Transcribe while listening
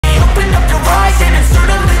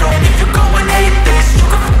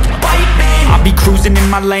cruising in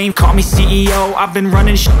my lane, call me CEO. I've been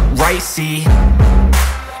running shit right, see.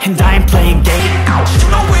 And I ain't playing games. You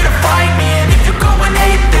know where to find me, and if you go and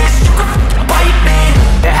hate this, you can bite me.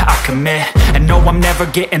 Yeah, I commit, and no, I'm never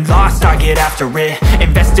getting lost. I get after it,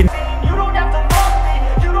 invest in. You don't have to love me,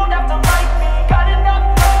 you don't have to like me. Got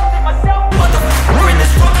enough love in myself. Motherfucker in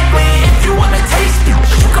this fucking way. If you wanna taste me,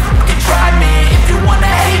 you can fucking try me. If you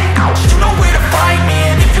wanna hate, you know where to find me.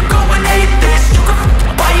 And if you go and hate this, you can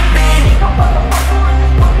fucking bite me.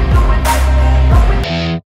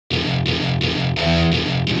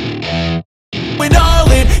 Went all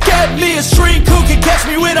in, get me a shrink who can catch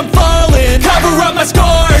me when I'm falling. Cover up my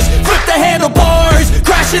scars, flip the handlebars,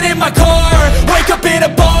 crashing in my car, wake up in a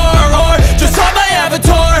bar, or just on my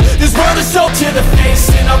avatar. This world is so to the face,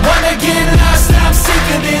 and I wanna get lost. I'm sick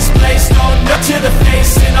of this place, no to the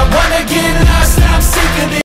face, and I wanna get